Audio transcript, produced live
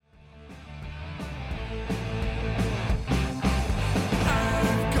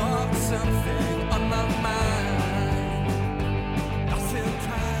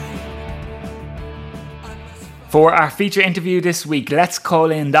For our feature interview this week, let's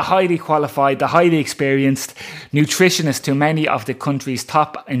call in the highly qualified, the highly experienced nutritionist to many of the country's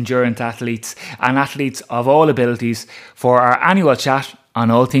top endurance athletes and athletes of all abilities for our annual chat on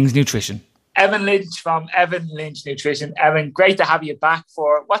all things nutrition. Evan Lynch from Evan Lynch Nutrition. Evan, great to have you back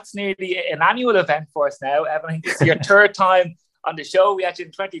for what's nearly an annual event for us now. Evan, I think this is your third time on the show. We had you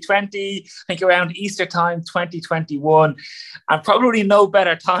in 2020, I think around Easter time, 2021, and probably no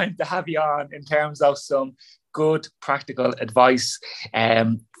better time to have you on in terms of some good practical advice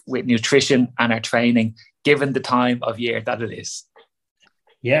with nutrition and our training, given the time of year that it is.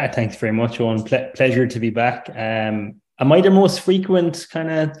 Yeah, thanks very much, Owen. Pleasure to be back. Am I the most frequent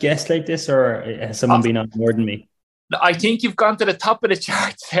kind of guest like this, or has someone been on more than me? I think you've gone to the top of the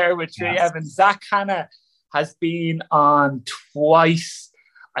charts there with three. Yes. Evan. Zach Hanna has been on twice.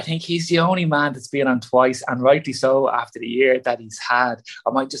 I think he's the only man that's been on twice, and rightly so after the year that he's had.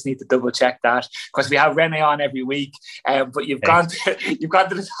 I might just need to double check that, because we have Rene on every week. But you've gone to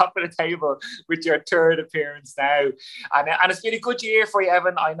the top of the table with your third appearance now, and it's been a good year for you,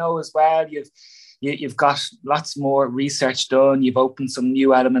 Evan. I know as well. You've got lots more research done. You've opened some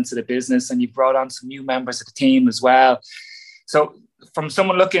new elements of the business, and you've brought on some new members of the team as well. So, from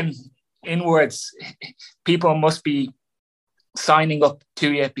someone looking inwards, people must be signing up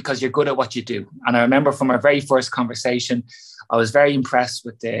to you because you're good at what you do. And I remember from our very first conversation, I was very impressed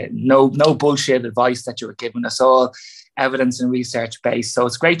with the no bullshit advice that you were giving us, all evidence and research based. So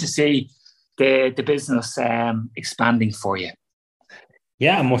it's great to see the business expanding for you.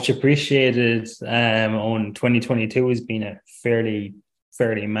 Yeah, much appreciated. On 2022 has been a fairly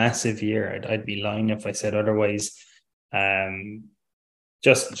massive year. I'd be lying if I said otherwise.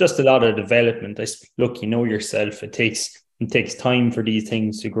 Just a lot of development. Look, you know yourself, it takes time for these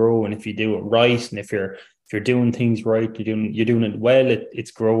things to grow, and if you do it right, and if you're doing things right, you're doing it well,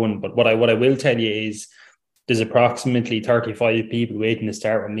 it's growing. But what I will tell you is there's approximately 35 people waiting to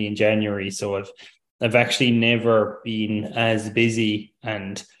start with me in January. So I've actually never been as busy,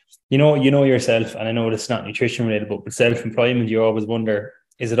 and you know yourself, and I know it's not nutrition related, but with self-employment, you always wonder,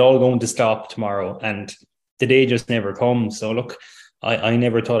 is it all going to stop tomorrow? And the day just never comes. So look, I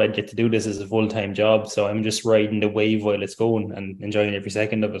never thought I'd get to do this as a full-time job. So I'm just riding the wave while it's going and enjoying every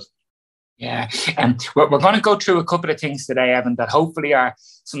second of it. Yeah. And we're going to go through a couple of things today, Evan, that hopefully are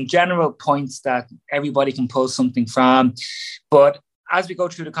some general points that everybody can pull something from. But as we go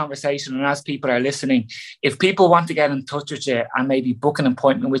through the conversation and as people are listening, if people want to get in touch with you and maybe book an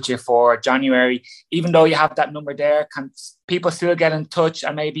appointment with you for January, even though you have that number there, can people still get in touch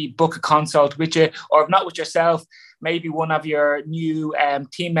and maybe book a consult with you? Or if not with yourself, maybe one of your new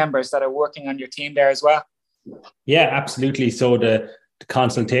team members that are working on your team there as well? Yeah, absolutely. So the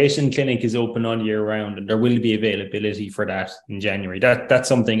consultation clinic is open all year round, and there will be availability for that in January. That's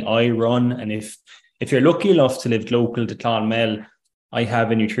something I run. And if you're lucky enough to live local to Clonmel, I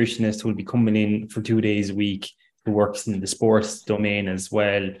have a nutritionist who will be coming in for 2 days a week, who works in the sports domain as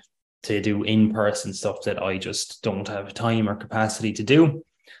well, to do in-person stuff that I just don't have time or capacity to do.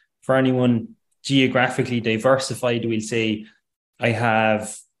 For anyone geographically diversified, we'll say I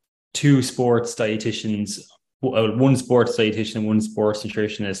have 2 sports dietitians, one sports dietitian and one sports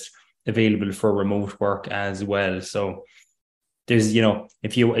nutritionist available for remote work as well. So there's,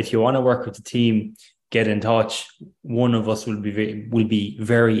 if you want to work with the team, get in touch. One of us will be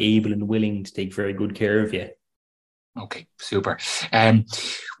very able and willing to take very good care of you. Okay, super.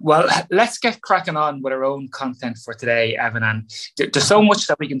 Well, let's get cracking on with our own content for today, Evan. And there's so much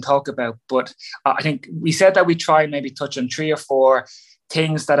that we can talk about, but I think we said that we try and maybe touch on 3 or 4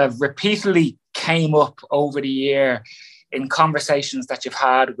 things that have repeatedly came up over the year in conversations that you've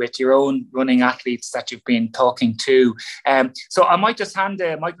had with your own running athletes that you've been talking to. So I might just hand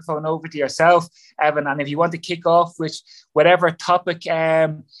the microphone over to yourself, Evan, and if you want to kick off with whatever topic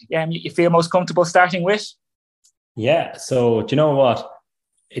you feel most comfortable starting with. Yeah, so do you know what?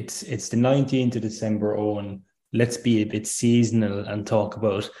 It's the 19th of December, Owen. Let's be a bit seasonal and talk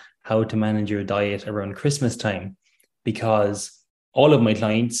about how to manage your diet around Christmas time, because all of my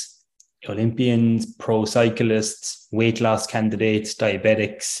clients, Olympians, pro cyclists, weight loss candidates,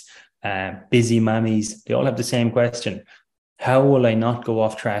 diabetics, busy mammies, they all have the same question. How will I not go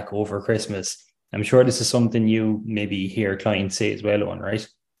off track over Christmas? I'm sure this is something you maybe hear clients say as well, Owen, right?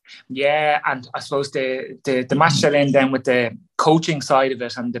 Yeah, and I suppose the match that in then with the coaching side of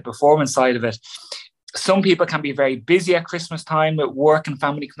it and the performance side of it, some people can be very busy at Christmas time with work and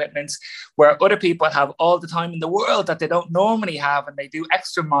family commitments, where other people have all the time in the world that they don't normally have, and they do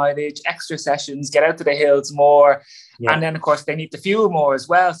extra mileage, extra sessions, get out to the hills more. Yeah. And then, of course, they need to fuel more as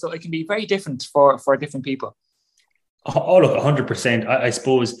well. So it can be very different for different people. Oh, look, 100%. I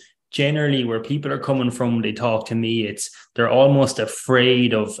suppose generally where people are coming from when they talk to me, they're almost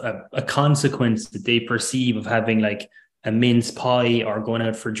afraid of a consequence that they perceive of having like a mince pie or going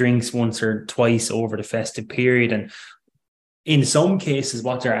out for drinks once or twice over the festive period. And in some cases,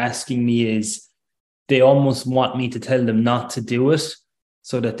 what they're asking me is they almost want me to tell them not to do it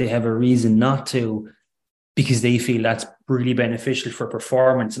so that they have a reason not to, because they feel that's really beneficial for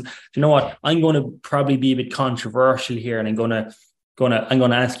performance. And you know what? I'm going to probably be a bit controversial here, and I'm going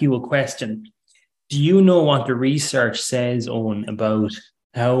to ask you a question. Do you know what the research says, Owen, about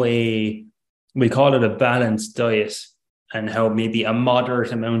how we call it a balanced diet, and how maybe a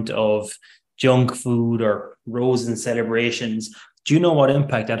moderate amount of junk food or roses and celebrations, do you know what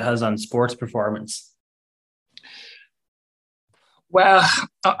impact that has on sports performance? Well,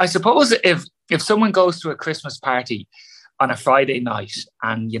 I suppose if someone goes to a Christmas party on a Friday night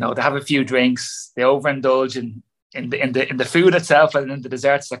and, you know, they have a few drinks, they overindulge in the food itself and in the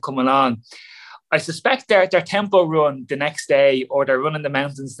desserts that come along, I suspect their tempo run the next day, or their run in the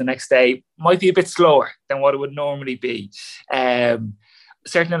mountains the next day, might be a bit slower than what it would normally be.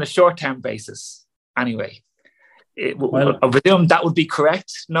 Certainly on a short-term basis. Anyway, I presume that would be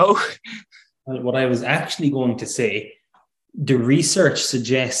correct. No? Well, what I was actually going to say, the research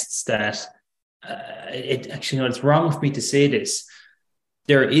suggests that it's wrong for me to say this.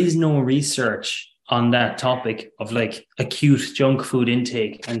 There is no research on that topic of like acute junk food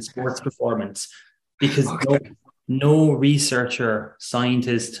intake and sports performance, because no researcher,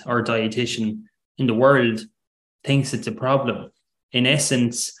 scientist, or dietitian in the world thinks it's a problem. In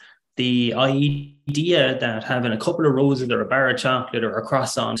essence, the idea that having a couple of roses or a bar of chocolate or a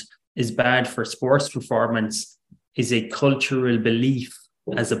croissant is bad for sports performance is a cultural belief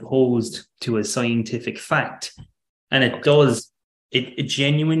as opposed to a scientific fact. And it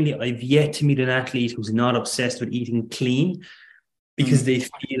genuinely, I've yet to meet an athlete who's not obsessed with eating clean, because they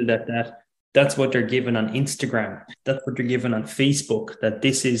feel that's what they're given on Instagram. That's what they're given on Facebook, that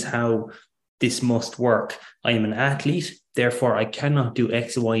this is how this must work. I am an athlete, therefore I cannot do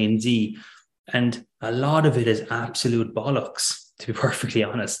X, Y, and Z. And a lot of it is absolute bollocks, to be perfectly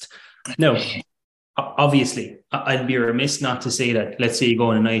honest. No, obviously, I'd be remiss not to say that, let's say you go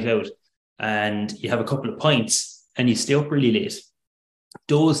on a night out and you have a couple of pints and you stay up really late.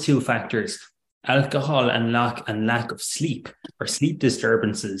 Those two factors, alcohol and lack of sleep or sleep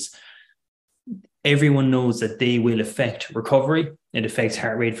disturbances, everyone knows that they will affect recovery. It affects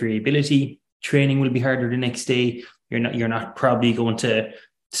heart rate variability. Training will be harder the next day. You're not probably going to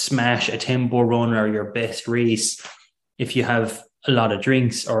smash a tempo run or your best race if you have a lot of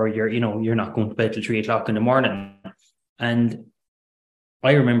drinks, or you're not going to bed till 3 o'clock in the morning. And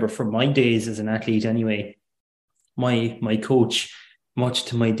I remember from my days as an athlete anyway, my coach, much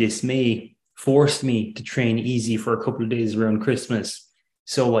to my dismay, forced me to train easy for a couple of days around Christmas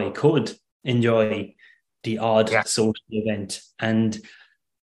so I could enjoy the odd social event. And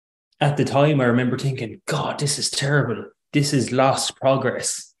at the time, I remember thinking, God, this is terrible. This is lost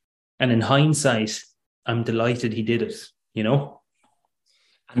progress. And in hindsight, I'm delighted he did it, you know?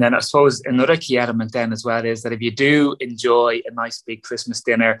 And then I suppose another key element then as well is that if you do enjoy a nice big Christmas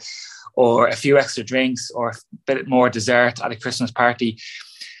dinner or a few extra drinks or a bit more dessert at a Christmas party,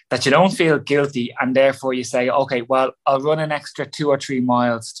 that you don't feel guilty, and therefore you say, okay, well, I'll run an extra 2 or 3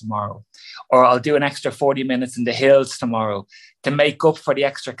 miles tomorrow, or I'll do an extra 40 minutes in the hills tomorrow to make up for the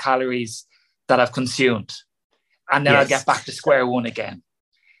extra calories that I've consumed. And then I'll get back to square one again.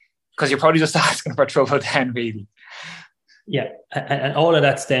 Because you're probably just asking for trouble then, really. Yeah, and all of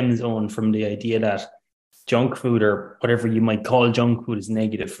that stems on from the idea that junk food, or whatever you might call junk food, is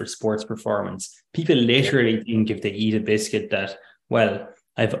negative for sports performance. People literally think if they eat a biscuit that, well,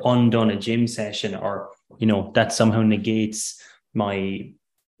 I've undone a gym session, or, that somehow negates my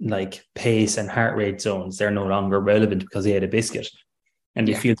like pace and heart rate zones. They're no longer relevant because they had a biscuit, and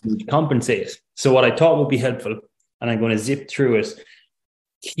they feel to compensate. So what I thought would be helpful, and I'm going to zip through it,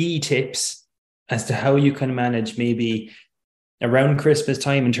 key tips as to how you can manage maybe around Christmas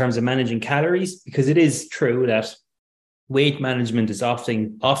time in terms of managing calories, because it is true that weight management is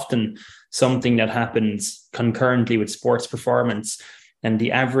often something that happens concurrently with sports performance, and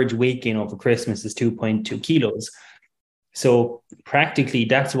the average weight gain over Christmas is 2.2 kilos. So practically,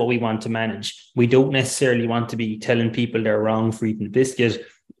 that's what we want to manage. We don't necessarily want to be telling people they're wrong for eating a biscuit.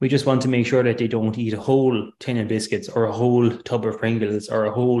 We just want to make sure that they don't eat a whole tin of biscuits or a whole tub of Pringles or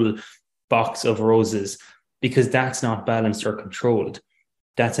a whole box of roses, because that's not balanced or controlled.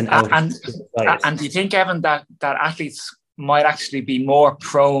 That's an out and do you think, Evan, that athletes might actually be more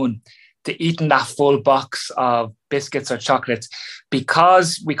prone to eating that full box of biscuits or chocolates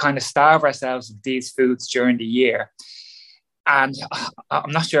because we kind of starve ourselves with these foods during the year? And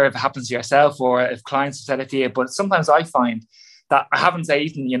I'm not sure if it happens to yourself or if clients have said it to you, but sometimes I find that I haven't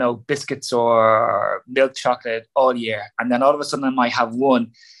eaten, biscuits or milk chocolate all year. And then all of a sudden I might have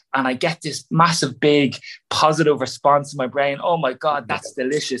one and I get this massive, big positive response in my brain. Oh my God, that's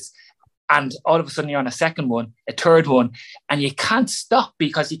delicious. And all of a sudden you're on a second one, a third one, and you can't stop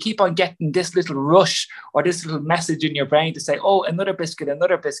because you keep on getting this little rush or this little message in your brain to say, oh, another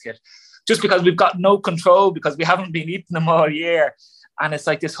biscuit, just because we've got no control because we haven't been eating them all year. And it's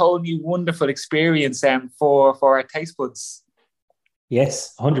like this whole new wonderful experience for our taste buds.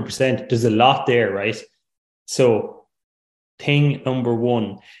 Yes, 100%. There's a lot there, right? So thing number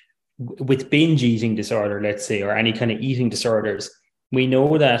one, with binge eating disorder, let's say, or any kind of eating disorders, we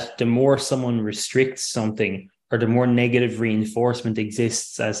know that the more someone restricts something or the more negative reinforcement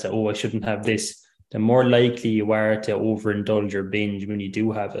exists as to, oh, I shouldn't have this, the more likely you are to overindulge or binge when you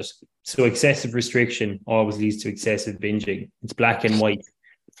do have it. So excessive restriction always leads to excessive binging. It's black and white.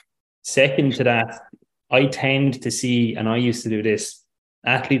 Second to that, I tend to see, and I used to do this,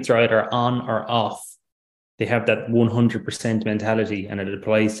 athletes are either on or off. They have that 100% mentality, and it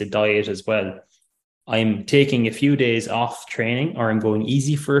applies to diet as well. I'm taking a few days off training, or I'm going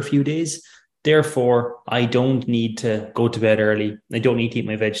easy for a few days. Therefore, I don't need to go to bed early. I don't need to eat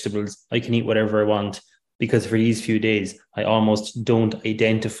my vegetables. I can eat whatever I want because for these few days, I almost don't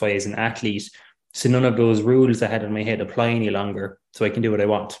identify as an athlete. So none of those rules I had in my head apply any longer. So I can do what I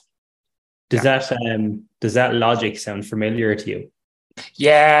want. Does that logic sound familiar to you?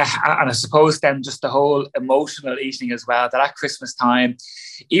 Yeah, and I suppose then just the whole emotional eating as well, that at Christmas time,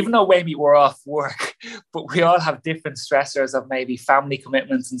 even though maybe we're off work, but we all have different stressors of maybe family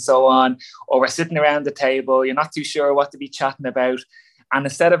commitments and so on, or we're sitting around the table, you're not too sure what to be chatting about. And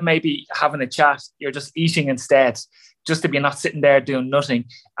instead of maybe having a chat, you're just eating instead, just to be not sitting there doing nothing.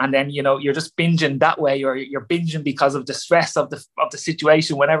 And then, you're just binging that way, or you're binging because of the stress of the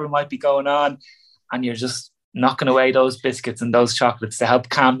situation, whatever might be going on. And you're just knocking away those biscuits and those chocolates to help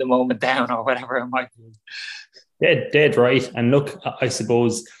calm the moment down or whatever it might be. Dead right. And look, I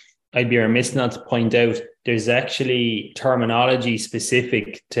suppose I'd be remiss not to point out there's actually terminology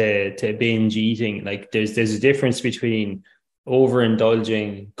specific to binge eating. Like there's a difference between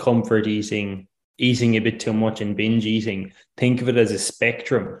overindulging, comfort eating a bit too much, and binge eating. Think of it as a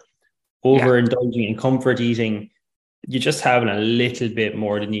spectrum. Overindulging and comfort eating, you're just having a little bit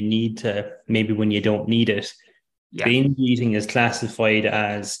more than you need to, maybe when you don't need it. Yeah. Binge eating is classified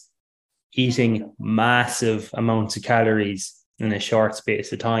as eating massive amounts of calories in a short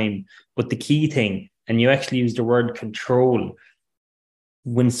space of time. But the key thing, and you actually use the word control,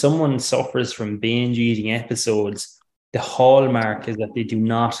 when someone suffers from binge eating episodes, the hallmark is that they do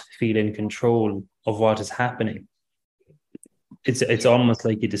not feel in control of what is happening. It's almost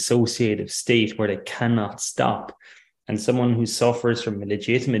like a dissociative state where they cannot stop. And someone who suffers from a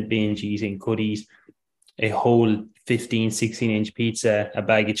legitimate binge eating could eat a whole 15, 16-inch pizza, a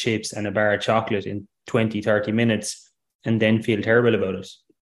bag of chips, and a bar of chocolate in 20, 30 minutes and then feel terrible about it.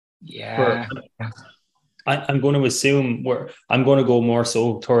 Yeah. I'm going to assume I'm going to go more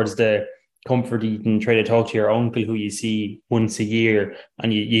so towards the comfort eating, try to talk to your uncle who you see once a year,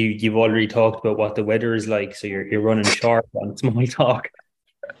 and you've already talked about what the weather is like, so you're running short on small talk.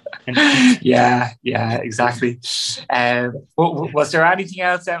 Yeah, exactly. Was there anything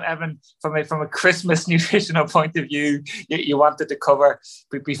else, Evan, from a Christmas nutritional point of view you wanted to cover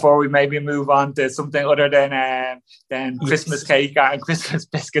before we maybe move on to something other than Christmas cake and Christmas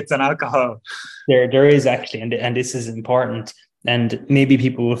biscuits and alcohol? There is actually, and this is important, and maybe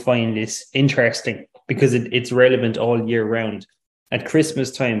people will find this interesting because it's relevant all year round. At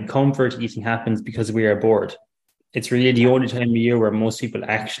Christmas time, comfort eating happens because we are bored. It's really the only time of year where most people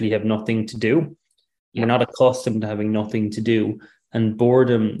actually have nothing to do. We're not accustomed to having nothing to do. And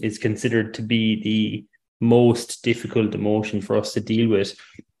boredom is considered to be the most difficult emotion for us to deal with.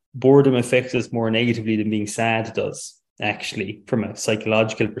 Boredom affects us more negatively than being sad does, actually, from a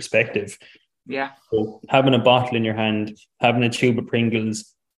psychological perspective. Yeah. So having a bottle in your hand, having a tube of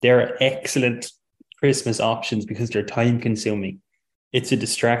Pringles, they're excellent Christmas options because they're time consuming. It's a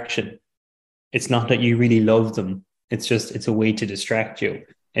distraction. It's not that you really love them. It's a way to distract you.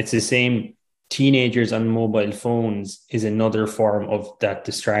 It's the same. Teenagers on mobile phones is another form of that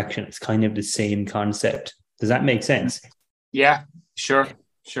distraction. It's kind of the same concept. Does that make sense? Yeah, sure.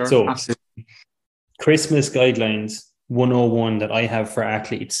 So, absolutely. Christmas guidelines 101 that I have for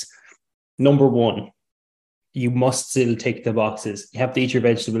athletes. Number one, you must still tick the boxes. You have to eat your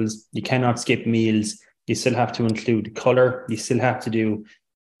vegetables. You cannot skip meals. You still have to include color. You still have to do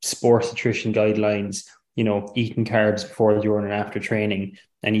sports nutrition guidelines, eating carbs before, during, and after training,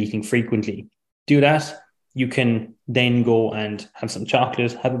 and eating frequently. Do that. you can then go and have some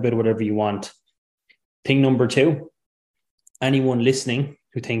chocolate, have a bit of whatever you want. Thing number 2, anyone listening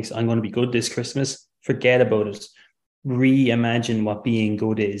who thinks I'm going to be good this Christmas, forget about it. Reimagine what being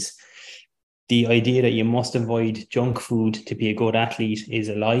good is. The idea that you must avoid junk food to be a good athlete is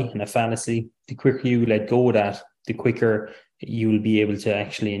a lie and a fallacy. The quicker you let go of that, the quicker you'll be able to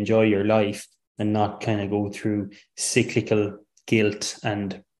actually enjoy your life and not kind of go through cyclical guilt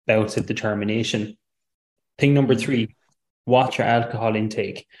and bouts of determination. Thing number 3, watch your alcohol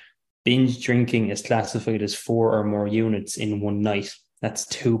intake. Binge drinking is classified as 4 or more units in one night. That's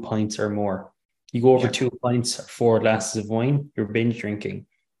 2 pints or more. You go over 2 pints or 4 glasses of wine, you're binge drinking.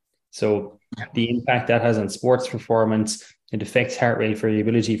 So the impact that has on sports performance, it affects heart rate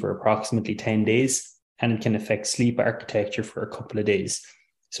variability for approximately 10 days, and it can affect sleep architecture for a couple of days.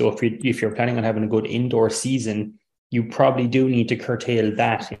 So if you're planning on having a good indoor season, you probably do need to curtail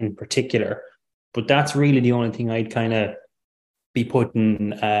that in particular. But that's really the only thing I'd kind of be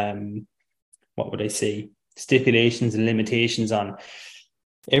putting, stipulations and limitations on.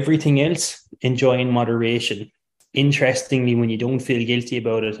 Everything else, enjoy in moderation. Interestingly, when you don't feel guilty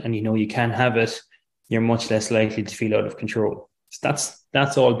about it and you know you can have it, you're much less likely to feel out of control. So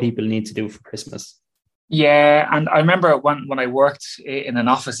that's all people need to do for Christmas. Yeah, and I remember when I worked in an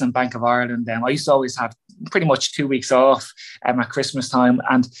office in Bank of Ireland, I used to always have pretty much 2 weeks off at Christmas time,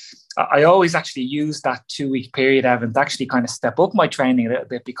 and I always actually used that 2-week period, Evan, to actually kind of step up my training a little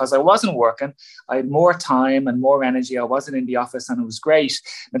bit because I wasn't working. I had more time and more energy. I wasn't in the office, and it was great.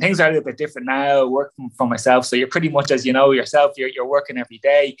 And things are a little bit different now, working for myself. So you're pretty much, as you know yourself, you're working every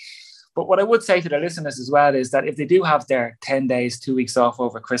day. But what I would say to the listeners as well is that if they do have their 10 days, 2 weeks off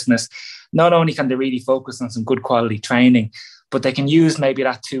over Christmas, not only can they really focus on some good quality training, but they can use maybe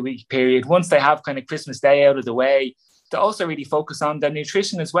that 2-week period once they have kind of Christmas Day out of the way to also really focus on their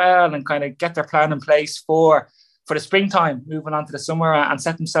nutrition as well and kind of get their plan in place for the springtime, moving on to the summer, and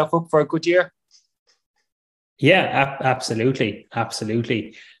set themselves up for a good year. Yeah, absolutely.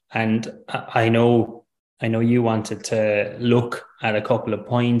 Absolutely. And I know you wanted to look at a couple of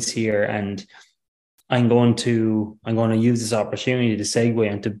points here, and I'm going to use this opportunity to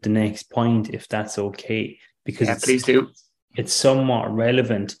segue into the next point, if that's okay, because please do. It's somewhat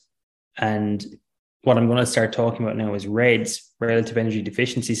relevant. And what I'm going to start talking about now is REDS, relative energy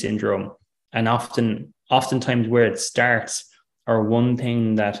deficiency syndrome. And oftentimes where it starts, or one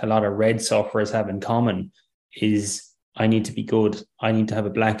thing that a lot of RED sufferers have in common, is I need to be good. I need to have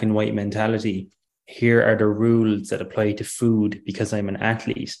a black and white mentality. Here are the rules that apply to food because I'm an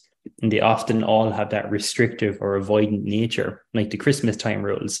athlete. And they often all have that restrictive or avoidant nature, like the Christmas time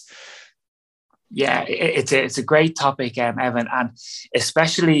rules. Yeah, it's a great topic, Evan, and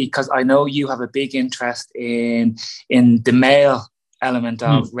especially because I know you have a big interest in the male element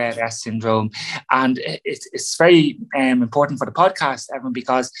of RED-S syndrome, and it's very important for the podcast, Evan,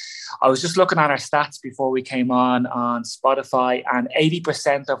 because I was just looking at our stats before we came on Spotify, and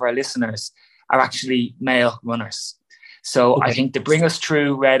 80% of our listeners are actually male runners. So okay. I think to bring us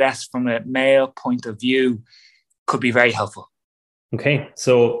through RED-S from a male point of view could be very helpful. Okay,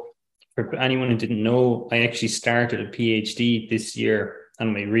 so for anyone who didn't know, I actually started a PhD this year,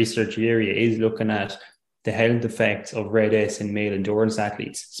 and my research area is looking at the health effects of RED-S in male endurance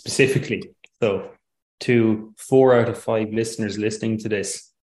athletes specifically. So to 4 out of 5 listeners listening to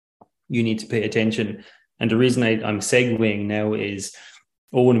this, you need to pay attention. And the reason I'm segueing now is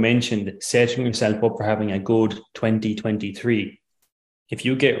Owen mentioned setting yourself up for having a good 2023. If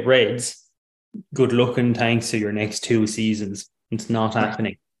you get REDS, good luck and thanks to your next 2 seasons. It's not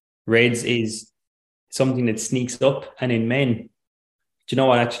happening. REDS is something that sneaks up, and in men, do you know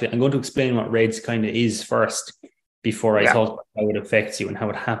what, actually, I'm going to explain what REDS kind of is first before I talk about how it affects you and how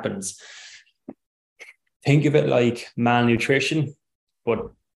it happens. Think of it like malnutrition, but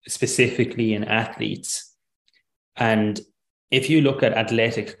specifically in athletes. And if you look at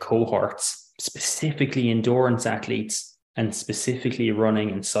athletic cohorts, specifically endurance athletes, and specifically running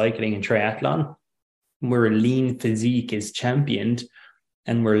and cycling and triathlon, where a lean physique is championed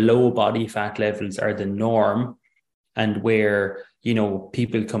and where low body fat levels are the norm, and where, you know,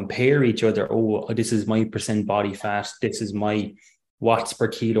 people compare each other, oh, this is my percent body fat, this is my watts per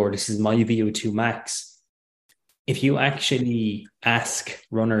kilo, or this is my VO2 max. If you actually ask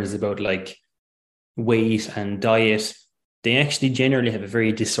runners about like weight and diet, they actually generally have a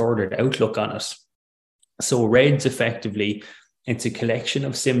very disordered outlook on it. So REDS effectively, it's a collection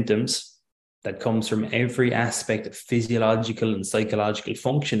of symptoms that comes from every aspect of physiological and psychological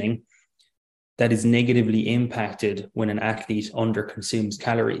functioning that is negatively impacted when an athlete underconsumes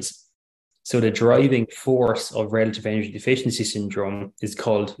calories. So the driving force of relative energy deficiency syndrome is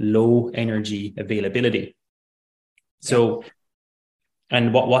called low energy availability. So,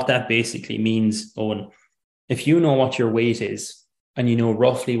 and what that basically means, Owen, if you know what your weight is and you know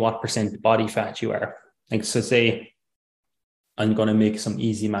roughly what percent body fat you are, like, so say, I'm going to make some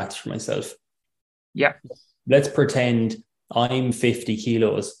easy maths for myself. Yeah. Let's pretend I'm 50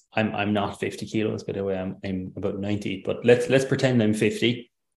 kilos. I'm not 50 kilos, by the way. I'm about 90, but let's pretend I'm 50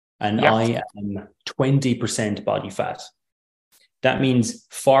 and I am 20% body fat. That means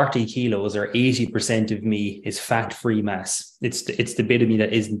 40 kilos or 80% of me is fat-free mass. It's the bit of me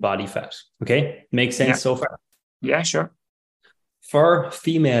that isn't body fat. Okay? Makes sense so far? Yeah, sure. For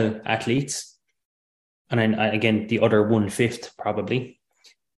female athletes, and again, the other 1/5 probably,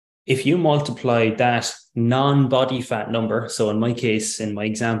 if you multiply that non-body fat number, so in my case, in my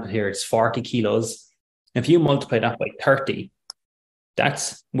example here, it's 40 kilos. If you multiply that by 30,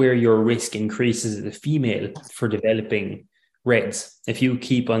 that's where your risk increases as a female for developing RED-S. If you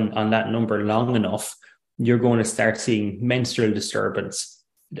keep on that number long enough, you're going to start seeing menstrual disturbance,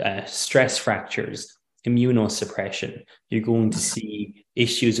 stress fractures, immunosuppression. You're going to see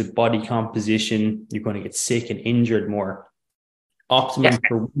issues with body composition. You're going to get sick and injured more. Optimum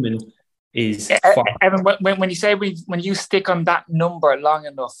for women is Evan, when you say when you stick on that number long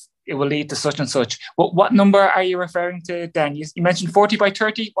enough, it will lead to such and such. What number are you referring to then? You mentioned 40 by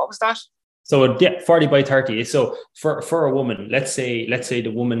 30. What was that? So 40 by 30. So for a woman, let's say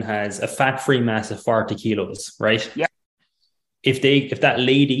the woman has a fat-free mass of 40 kilos, right? Yeah. If that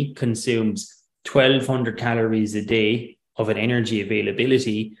lady consumes 1,200 calories a day of an energy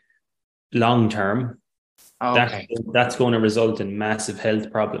availability long term, that's going to result in massive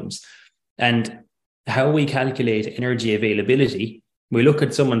health problems. And how we calculate energy availability, we look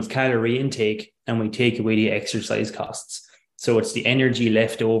at someone's calorie intake and we take away the exercise costs. So it's the energy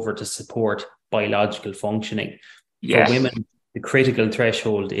left over to support biological functioning. For women, the critical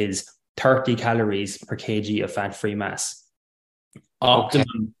threshold is 30 calories per kg of fat-free mass.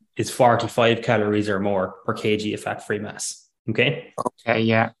 Optimum is 45 calories or more per kg of fat-free mass. Okay? Okay,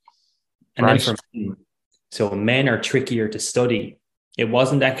 yeah. And then for men, so men are trickier to study. It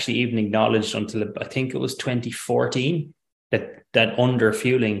wasn't actually even acknowledged until I think it was 2014 that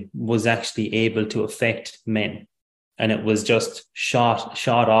underfueling was actually able to affect men. And it was just shot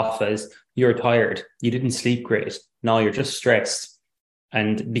off as, you're tired, you didn't sleep great, no, you're just stressed.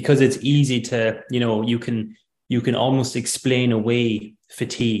 And because it's easy to, you can almost explain away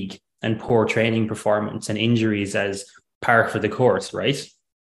fatigue and poor training performance and injuries as par for the course, right?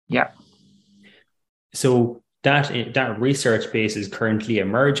 Yeah. So that research base is currently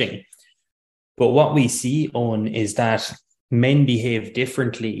emerging. But what we see, Owen, is that men behave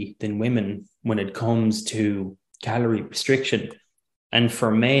differently than women when it comes to calorie restriction. And for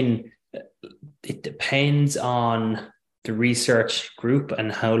men, it depends on the research group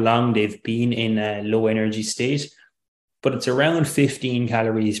and how long they've been in a low energy state. But it's around 15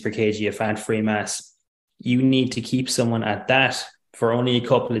 calories per kg of fat-free mass. You need to keep someone at that for only a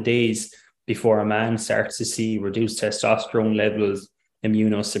couple of days before a man starts to see reduced testosterone levels,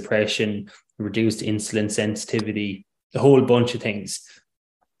 immunosuppression, reduced insulin sensitivity, a whole bunch of things.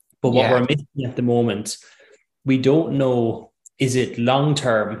 But what we're missing at the moment, we don't know, is it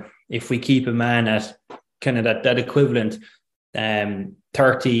long-term if we keep a man at kind of that equivalent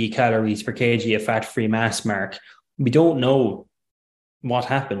 30 calories per kg of fat-free mass mark? We don't know what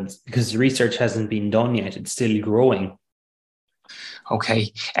happens because the research hasn't been done yet. It's still growing.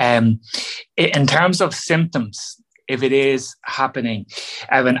 Okay. In terms of symptoms, if it is happening,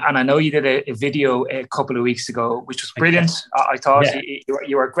 Evan, and I know you did a video a couple of weeks ago, which was brilliant. I thought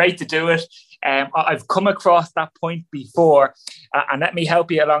you were great to do it. I've come across that point before, and let me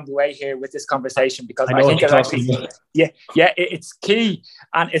help you along the way here with this conversation, because I think it actually, it's key,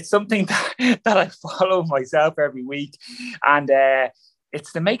 and it's something that I follow myself every week, and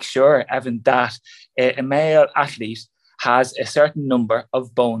it's to make sure, Evan, that a male athlete has a certain number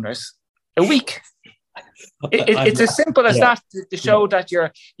of boners a week. It's as simple as that, to show that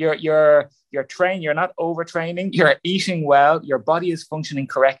you're training, you're not overtraining, you're eating well, your body is functioning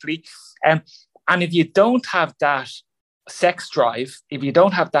correctly. And if you don't have that sex drive, if you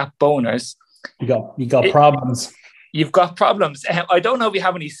don't have that bonus, you got problems. You've got problems. I don't know if you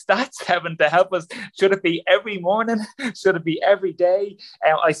have any stats, Evan, to help us. Should it be every morning? Should it be every day?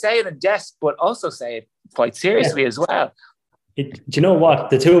 I say it in jest, but also say it quite seriously as well. Do you know what?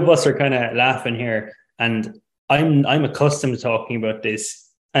 The two of us are kind of laughing here, and I'm accustomed to talking about this,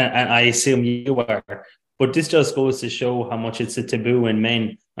 and I assume you are. But this just goes to show how much it's a taboo in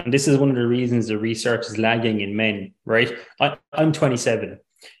men, and this is one of the reasons the research is lagging in men. Right? I'm 27.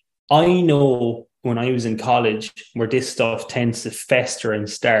 I know when I was in college, where this stuff tends to fester and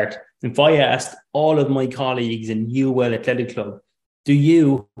start. If I asked all of my colleagues in UL Athletic Club, do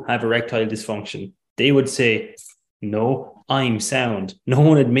you have erectile dysfunction? They would say, no, I'm sound. No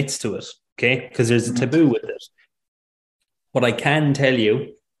one admits to it, okay? Because there's a taboo with it. What I can tell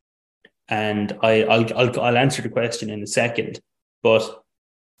you, and I'll answer the question in a second, but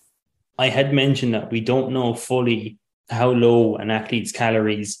I had mentioned that we don't know fully how low an athlete's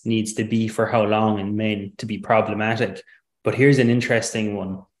calories needs to be for how long in men to be problematic. But here's an interesting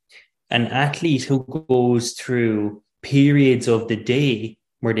one. An athlete who goes through periods of the day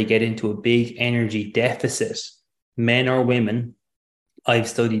where they get into a big energy deficit, men or women, I've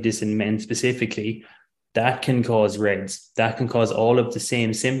studied this in men specifically, that can cause RED-S. That can cause all of the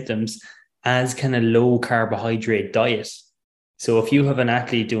same symptoms as can a low carbohydrate diet. So if you have an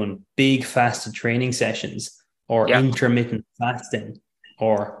athlete doing big fasted training sessions or intermittent fasting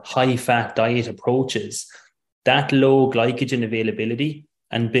or high fat diet approaches, that low glycogen availability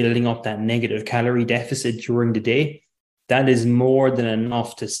and building up that negative calorie deficit during the day, that is more than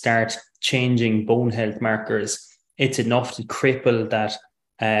enough to start changing bone health markers. It's enough to cripple that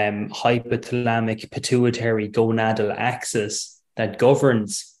hypothalamic pituitary gonadal axis that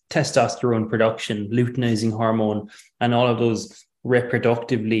governs testosterone production, luteinizing hormone, and all of those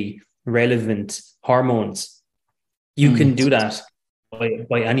reproductively relevant hormones. You can do that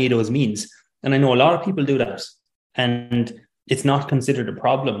by any of those means. And I know a lot of people do that, and it's not considered a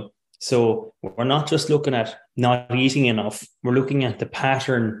problem. So we're not just looking at not eating enough. We're looking at the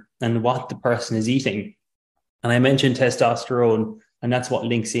pattern and what the person is eating. And I mentioned testosterone, and that's what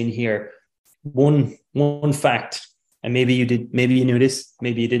links in here. One fact, and maybe you knew this,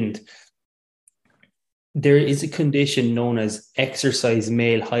 maybe you didn't. There is a condition known as exercise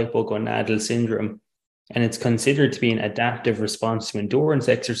male hypogonadal syndrome, and it's considered to be an adaptive response to endurance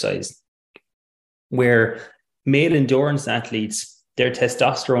exercise, where male endurance athletes, their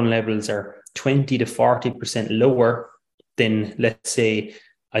testosterone levels are 20 to 40% lower than, let's say,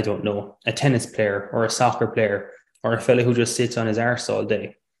 I don't know, a tennis player or a soccer player or a fella who just sits on his arse all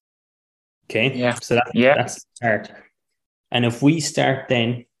day. Okay? Yeah. So that's the start. And if we start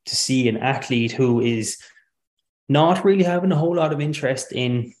then to see an athlete who is not really having a whole lot of interest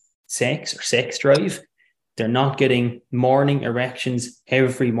in sex or sex drive, they're not getting morning erections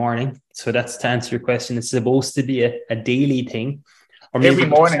every morning. So that's to answer your question. It's supposed to be a daily thing. Or every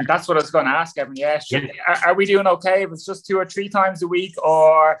morning. That's what I was going to ask, Evan. Yeah. Are we doing okay if it's just 2 or 3 times a week,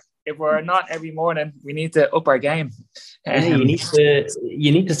 or if we're not every morning, we need to up our game? You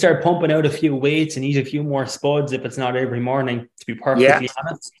need to start pumping out a few weights and eat a few more spuds if it's not every morning, to be perfectly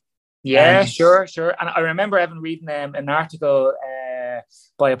honest. Yeah, sure. And I remember Evan reading an article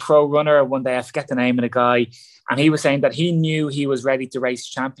by a pro runner one day. I forget the name of the guy, and he was saying that he knew he was ready to race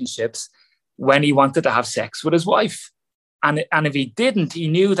championships when he wanted to have sex with his wife. And if he didn't, he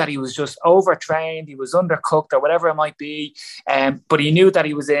knew that he was just overtrained, he was undercooked or whatever it might be. But he knew that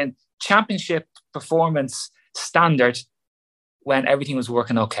he was in championship performance standard when everything was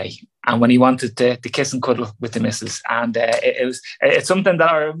working okay, and when he wanted to kiss and cuddle with the missus. And it's something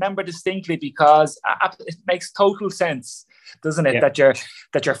that I remember distinctly, because it makes total sense, doesn't it? Yeah.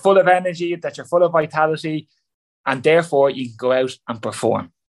 That you're full of energy, that you're full of vitality, and therefore you can go out and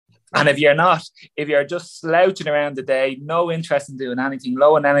perform. And if you're not, if you're just slouching around the day, no interest in doing anything,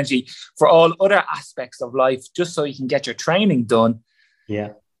 low in energy for all other aspects of life, just so you can get your training done,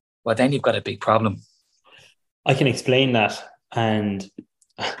 well, then you've got a big problem. I can explain that. And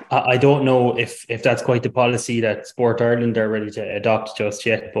I don't know if that's quite the policy that Sport Ireland are ready to adopt just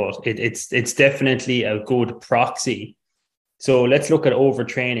yet, but it's definitely a good proxy. So let's look at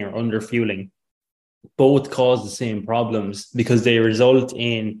overtraining or underfueling. Both cause the same problems because they result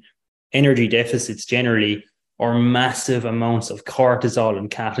in energy deficits generally, or massive amounts of cortisol and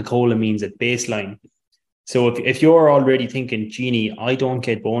catecholamines at baseline. So if you're already thinking, Jeannie, I don't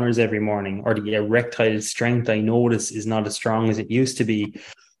get boners every morning, or the erectile strength I notice is not as strong as it used to be.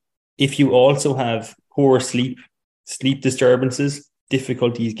 If you also have poor sleep disturbances,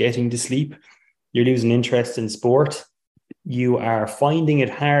 difficulties getting to sleep, you're losing interest in sport, you are finding it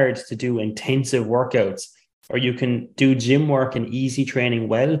hard to do intensive workouts, or you can do gym work and easy training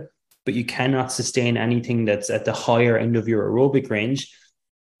well, but you cannot sustain anything that's at the higher end of your aerobic range,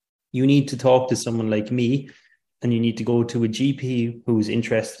 you need to talk to someone like me, and you need to go to a GP who's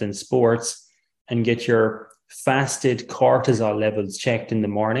interested in sports and get your fasted cortisol levels checked in the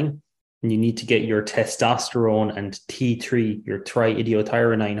morning. And you need to get your testosterone and T3, your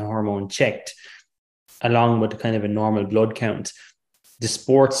triiodothyronine hormone, checked, along with kind of a normal blood count. The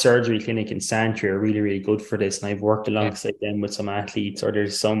sports surgery clinic in Santry are really, really good for this. And I've worked alongside them with some athletes, or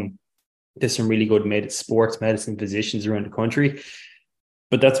there's some There's some really good sports medicine physicians around the country,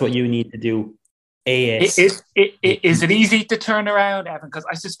 but that's what you need to do. Is it easy to turn around, Evan? Because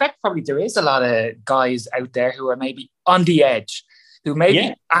I suspect probably there is a lot of guys out there who are maybe on the edge, who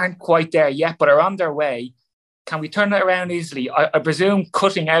maybe aren't quite there yet, but are on their way. Can we turn it around easily? I presume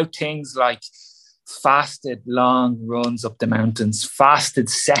cutting out things like fasted long runs up the mountains, fasted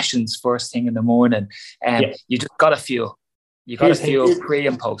sessions first thing in the morning, and you just got to fuel. You got to fuel pre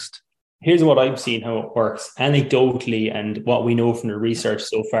and post. Here's what I've seen how it works anecdotally, and what we know from the research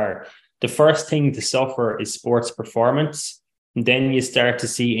so far. The first thing to suffer is sports performance. And then you start to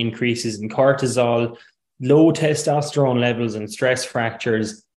see increases in cortisol, low testosterone levels, and stress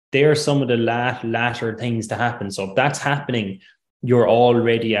fractures. They are some of the latter things to happen. So if that's happening, you're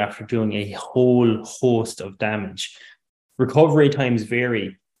already after doing a whole host of damage. Recovery times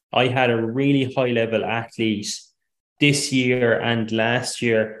vary. I had a really high level athlete this year and last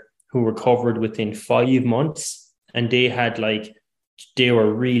year who recovered within 5 months, and they had they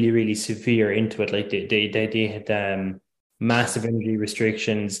were really, really severe into it. Like they had massive energy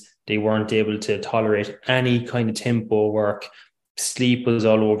restrictions. They weren't able to tolerate any kind of tempo work. Sleep was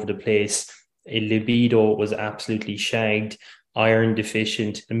all over the place. A libido was absolutely shagged, iron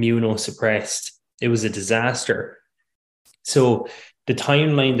deficient, immunosuppressed. It was a disaster. So the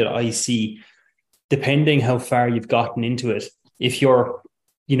timeline that I see, depending how far you've gotten into it, if you're,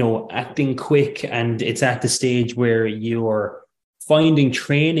 acting quick and it's at the stage where you're finding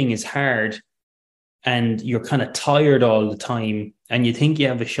training is hard and you're kind of tired all the time and you think you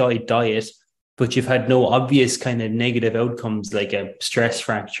have a shite diet, but you've had no obvious kind of negative outcomes like a stress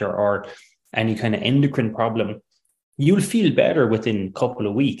fracture or any kind of endocrine problem, you'll feel better within a couple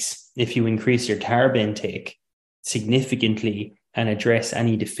of weeks if you increase your carb intake significantly and address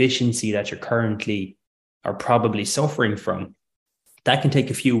any deficiency that you're currently or probably suffering from. That can take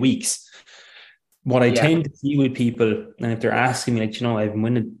a few weeks. What I tend to see with people, and if they're asking me,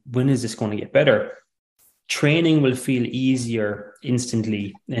 Ivan, when is this going to get better? Training will feel easier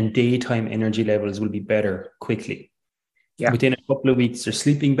instantly, and daytime energy levels will be better quickly. Yeah. Within a couple of weeks, they're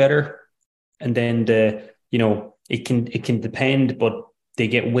sleeping better, and then it can depend, but they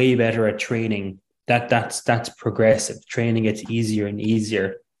get way better at training. That's progressive. Training gets easier and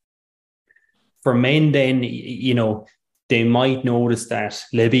easier. For men, then they might notice that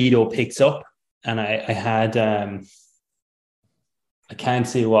libido picks up. And I had, I can't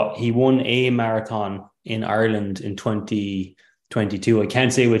say what, he won a marathon in Ireland in 2022. I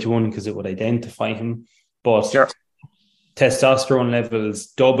can't say which one because it would identify him, but testosterone levels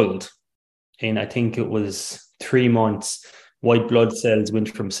doubled in, I think it was 3 months. White blood cells went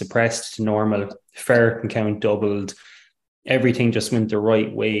from suppressed to normal. Ferritin count doubled. Everything just went the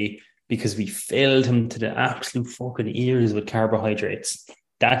right way because we filled him to the absolute fucking ears with carbohydrates.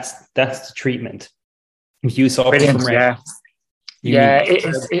 That's the treatment. If you saw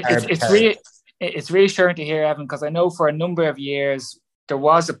it's reassuring to hear, Evan, because I know for a number of years there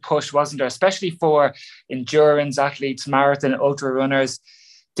was a push, wasn't there, especially for endurance athletes, marathon, ultra runners,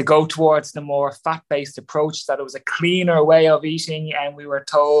 to go towards the more fat-based approach, that it was a cleaner way of eating, and we were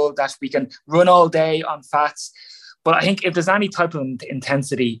told that we can run all day on fats. But I think if there's any type of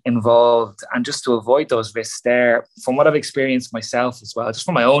intensity involved, and just to avoid those risks there, from what I've experienced myself as well, just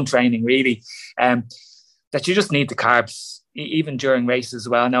from my own training really, that you just need the carbs, even during races as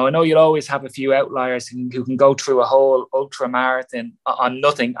well. Now, I know you'll always have a few outliers who can go through a whole ultra marathon on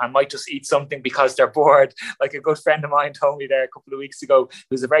nothing and might just eat something because they're bored. Like a good friend of mine told me there a couple of weeks ago,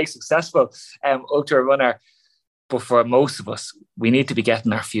 who's a very successful ultra runner. But for most of us, we need to be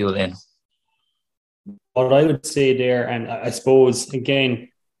getting our fuel in. What I would say there, and I suppose, again,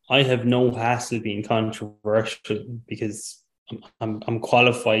 I have no hassle being controversial because I'm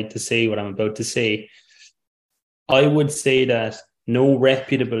qualified to say what I'm about to say. I would say that no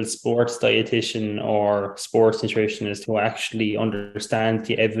reputable sports dietitian or sports nutritionist who actually understands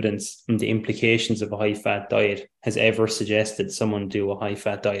the evidence and the implications of a high-fat diet has ever suggested someone do a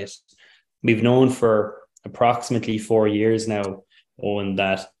high-fat diet. We've known for approximately 4 years now, Owen,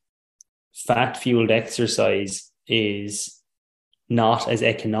 that fat-fueled exercise is not as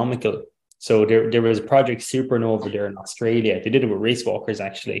economical. So there was Project Supernova there in Australia. They did it with race walkers,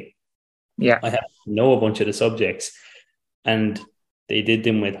 actually. Yeah, I have to know a bunch of the subjects, and they did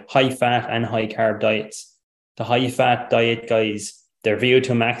them with high-fat and high-carb diets. The high-fat diet guys, their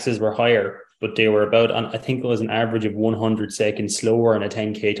VO2 maxes were higher, but they were about, I think it was an average of 100 seconds slower in a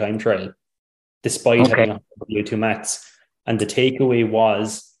 10K time trial, despite having a VO2 max. And the takeaway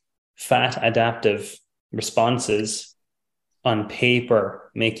was fat adaptive responses on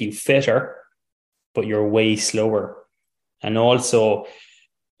paper make you fitter, but you're way slower. And also,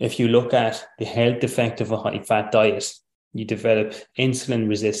 if you look at the health effect of a high-fat diet, you develop insulin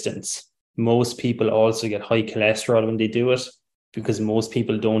resistance. Most people also get high cholesterol when they do it because most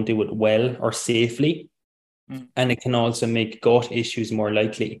people don't do it well or safely. And it can also make gut issues more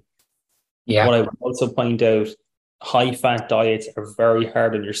likely. Yeah. What I would also point out, high-fat diets are very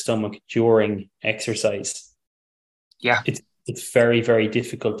hard on your stomach during exercise. Yeah. It's very, very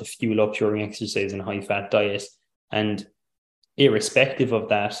difficult to fuel up during exercise in a high-fat diet. And irrespective of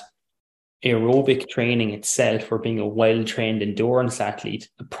that, aerobic training itself, or being a well-trained endurance athlete,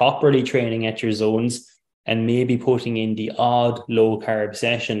 properly training at your zones and maybe putting in the odd low-carb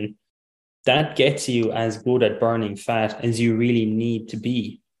session, that gets you as good at burning fat as you really need to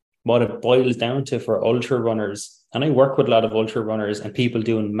be. What it boils down to for ultra runners, and I work with a lot of ultra runners and people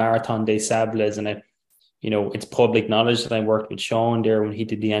doing Marathon des Sables, and it's public knowledge that I worked with Sean there when he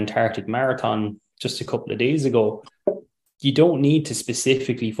did the Antarctic Marathon just a couple of days ago. You don't need to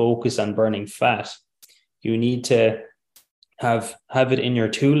specifically focus on burning fat. You need to have it in your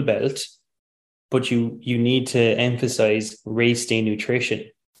tool belt, but you need to emphasize race day nutrition.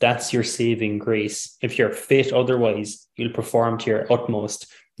 That's your saving grace. If you're fit otherwise, you'll perform to your utmost.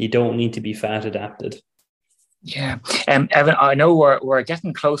 You don't need to be fat adapted. Yeah. Evan, I know we're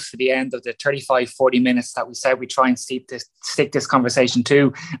getting close to the end of the 35-40 minutes that we said we try and stick this conversation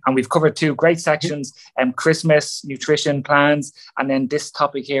to. And we've covered two great sections, Christmas, nutrition plans, and then this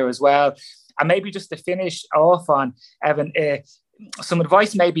topic here as well. And maybe just to finish off on, Evan, some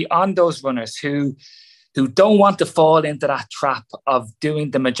advice maybe on those runners who don't want to fall into that trap of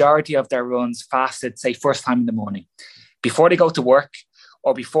doing the majority of their runs fasted, say, first time in the morning, before they go to work,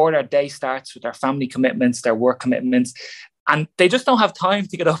 or before their day starts with their family commitments, their work commitments, and they just don't have time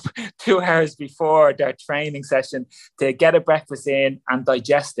to get up 2 hours before their training session to get a breakfast in and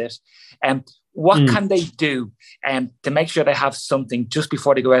digest it. What can they do to make sure they have something just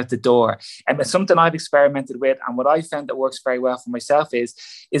before they go out the door? It's something I've experimented with, and what I found that works very well for myself is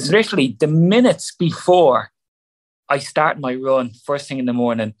literally the minutes before I start my run, first thing in the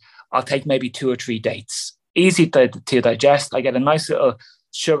morning, I'll take maybe 2 or 3 dates. Easy to digest. I get a nice little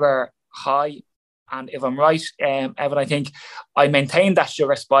sugar high. And if I'm right, Evan, I think I maintain that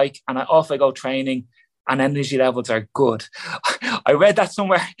sugar spike and off I go training, and energy levels are good. I read that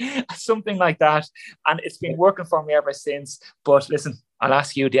somewhere, something like that. And it's been working for me ever since. But listen, I'll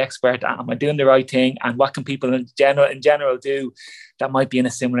ask you, the expert, am I doing the right thing? And what can people in general do that might be in a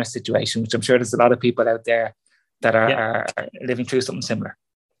similar situation, which I'm sure there's a lot of people out there that are living through something similar.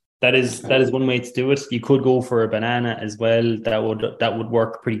 That is one way to do it. You could go for a banana as well. That would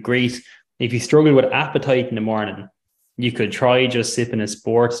work pretty great. If you struggle with appetite in the morning, you could try just sipping a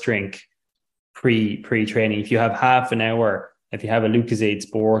sports drink pre-training. If you have half an hour, if you have a Lucozade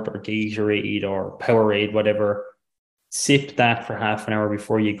Sport or Gatorade or Powerade, whatever, sip that for half an hour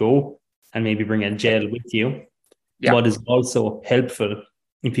before you go, and maybe bring a gel with you. Yeah. What is also helpful,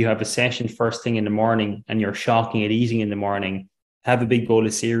 if you have a session first thing in the morning and you're shocking at eating in the morning, have a big bowl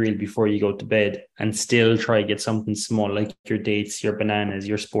of cereal before you go to bed and still try to get something small like your dates, your bananas,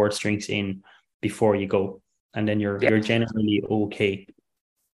 your sports drinks in before you go. And then you're generally okay.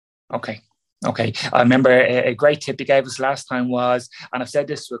 Okay. I remember a great tip you gave us last time was, and I've said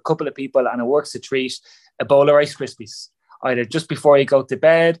this to a couple of people and it works a treat, a bowl of Rice Krispies, either just before you go to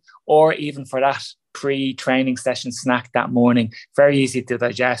bed or even for that pre-training session snack that morning. Very easy to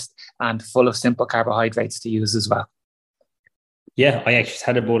digest and full of simple carbohydrates to use as well. Yeah, I actually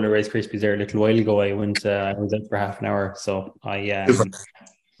had a bowl of Rice Krispies there a little while ago. I was out for half an hour, so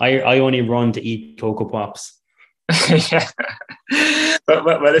I only run to eat Cocoa Pops. Yeah.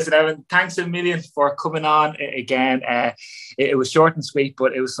 Well, listen, Evan, thanks a million for coming on again. It was short and sweet,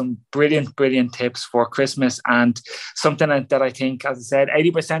 but it was some brilliant tips for Christmas, and something that I think, as I said,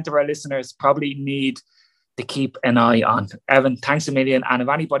 80% of our listeners probably need to keep an eye on. Evan, thanks a million. And if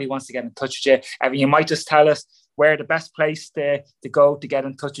anybody wants to get in touch with you, Evan, you might just tell us where the best place to go to get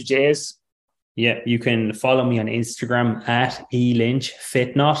in touch with you is. Yeah, you can follow me on Instagram at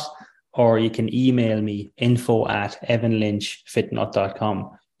elynchfitnut, or you can email me info@evanlynchfitnut.com.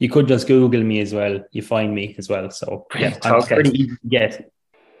 You could just Google me as well. You find me as well. So yeah, I'm pretty easy to get.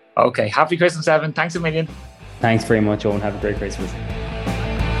 Okay. Happy Christmas, Evan. Thanks a million. Thanks very much, Owen. Have a great Christmas.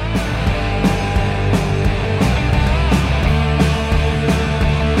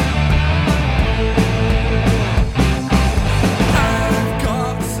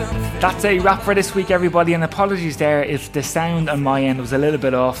 Something That's a wrap for this week, everybody, and apologies there if the sound on my end was a little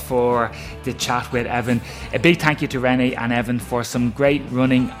bit off for the chat with Evan. A big thank you to Rene and Evan for some great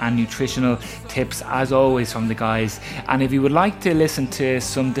running and nutritional tips, as always, from the guys. And if you would like to listen to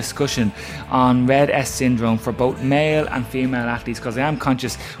some discussion on Red S syndrome for both male and female athletes, because I am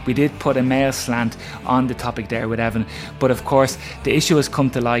conscious we did put a male slant on the topic there with Evan, but of course the issue has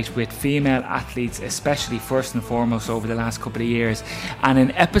come to light with female athletes, especially first and foremost over the last couple of years. And in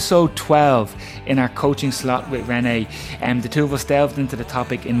episode 12 in our coaching slot with Rene, the two of us delved into the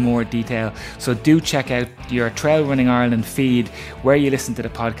topic in more detail. So do check out your Trail Running Ireland feed where you listen to the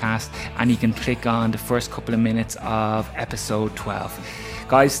podcast, and you can click on the first couple of minutes of episode 12.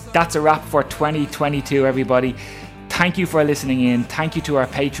 Guys, that's a wrap for 2022, everybody. Thank you for listening in. Thank you to our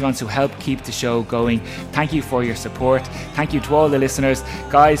patrons who help keep the show going. Thank you for your support. Thank you to all the listeners.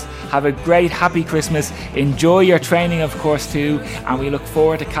 Guys, have a great, happy Christmas. Enjoy your training, of course, too. And we look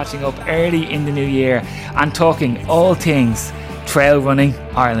forward to catching up early in the new year and talking all things Trail Running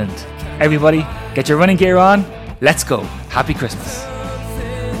Ireland. Everybody, get your running gear on. Let's go. Happy Christmas.